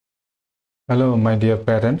Hello, my dear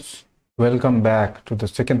parents. Welcome back to the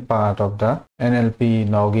second part of the NLP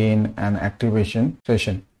login and activation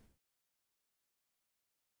session.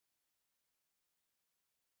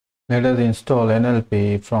 Let us install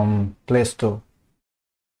NLP from Play Store.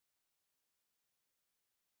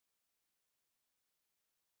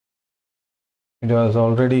 It was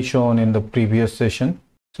already shown in the previous session,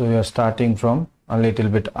 so we are starting from a little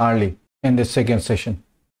bit early in the second session.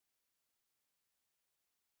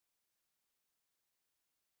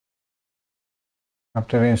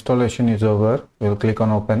 After installation is over, we'll click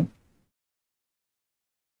on Open,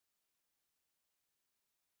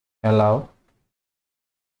 Allow,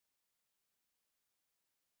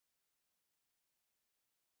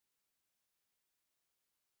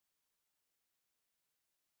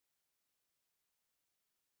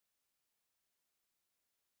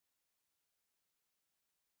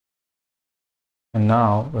 and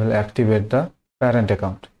now we'll activate the parent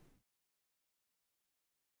account.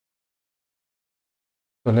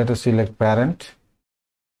 So let us select parent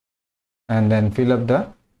and then fill up the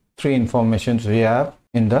three informations we have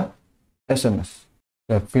in the SMS.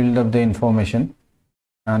 We have filled up the information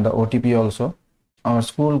and the OTP also. Our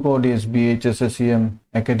school code is BHSSEM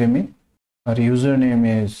Academy. Our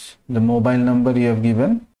username is the mobile number you have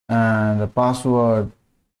given, and the password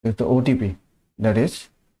is the OTP that is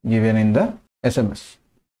given in the SMS.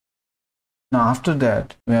 Now after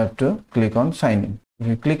that, we have to click on sign in. If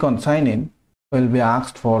you click on sign in, we will be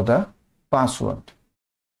asked for the password.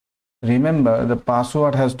 Remember, the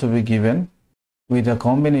password has to be given with a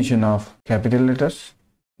combination of capital letters,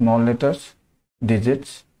 small letters,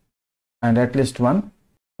 digits, and at least one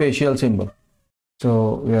facial symbol.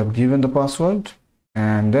 So we have given the password,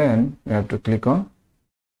 and then we have to click on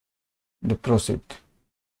the proceed.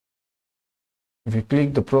 If you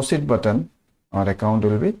click the proceed button, our account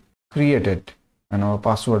will be created and our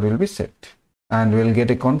password will be set, and we'll get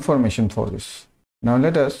a confirmation for this. Now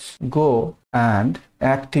let us go and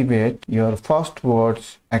activate your First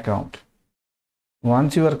Words account.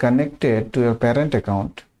 Once you are connected to your parent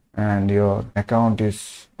account and your account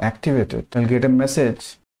is activated, you'll get a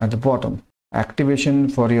message at the bottom. Activation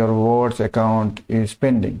for your Words account is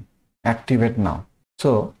pending. Activate now.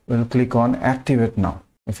 So we'll click on Activate Now.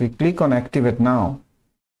 If we click on Activate Now,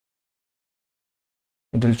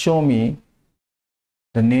 it will show me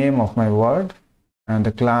the name of my word and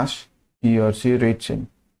the class he or she reads in,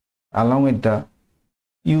 along with the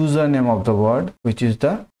username of the word, which is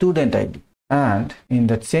the student ID. And in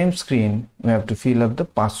that same screen, we have to fill up the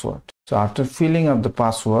password. So after filling up the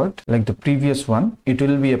password, like the previous one, it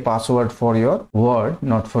will be a password for your word,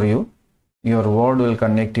 not for you. Your word will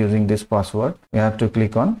connect using this password. We have to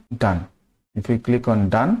click on Done. If we click on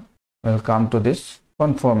Done, we'll come to this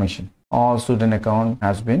confirmation. All student account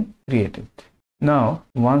has been created. Now,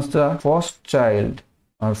 once the first child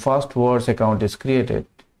or First Words account is created,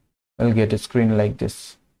 we'll get a screen like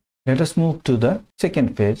this. Let us move to the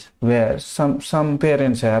second page, where some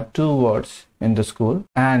parents have two words in the school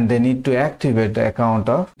and they need to activate the account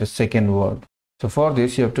of the second word. So for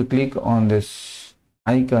this, you have to click on this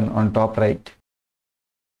icon on top right.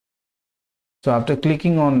 So after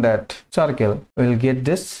clicking on that circle, we'll get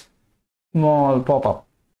this small pop-up.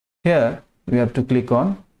 Here we have to click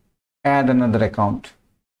on Add Another Account.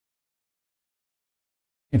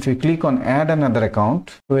 If you click on Add Another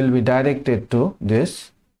Account, we will be directed to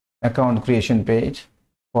this account creation page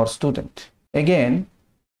for student. Again,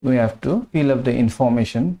 we have to fill up the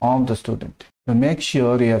information of the student. So make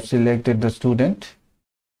sure you have selected the student,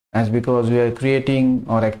 as because we are creating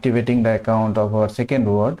or activating the account of our second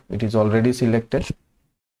word, it is already selected.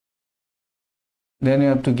 Then you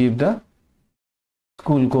have to give the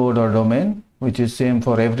school code or domain, which is same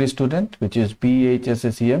for every student, which is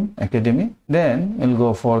BHSSEM Academy. Then we'll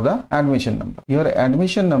go for the admission number. Your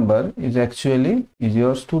admission number is actually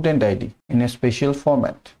your student ID in a special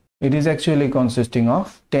format. It is actually consisting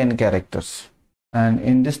of 10 characters. And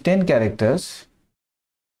in this 10 characters,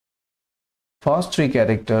 first 3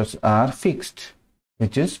 characters are fixed,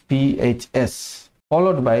 which is PHS,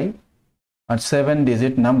 followed by a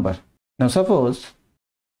 7-digit number. Now suppose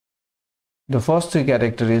the first 3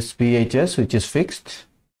 characters is PHS, which is fixed,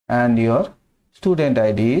 and your student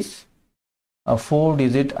ID is a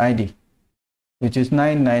 4-digit ID, which is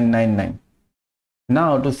 9999.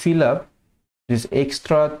 Now to fill up this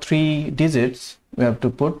extra 3 digits, we have to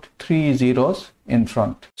put 3 zeros in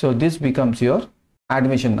front. So this becomes your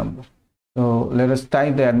admission number. So let us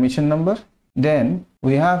type the admission number. Then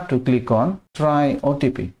we have to click on Try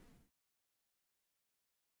OTP,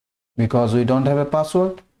 because we don't have a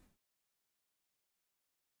password.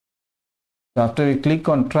 So after we click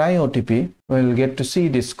on Try OTP, we will get to see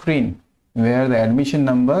this screen where the admission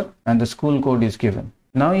number and the school code is given.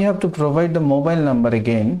 Now you have to provide the mobile number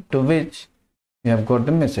again to which you have got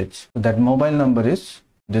the message. So that mobile number is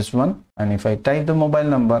this one, and if I type the mobile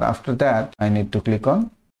number, after that I need to click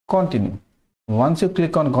on continue. Once you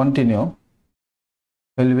click on continue,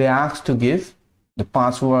 you will be asked to give the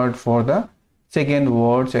password for the second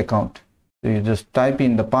Words account. So you just type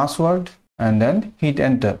in the password and then hit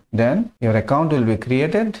enter. Then your account will be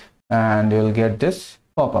created and you will get this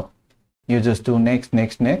pop-up. You just do next,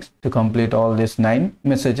 next, next to complete all these 9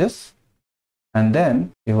 messages, and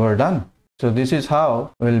then you are done. So this is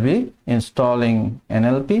how we'll be installing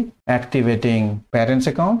NLP, activating parents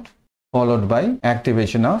account, followed by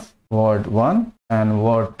activation of Word 1 and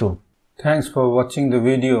Word 2. Thanks for watching the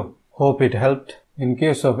video. Hope it helped. In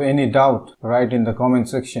case of any doubt, write in the comment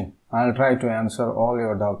section. I'll try to answer all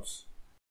your doubts.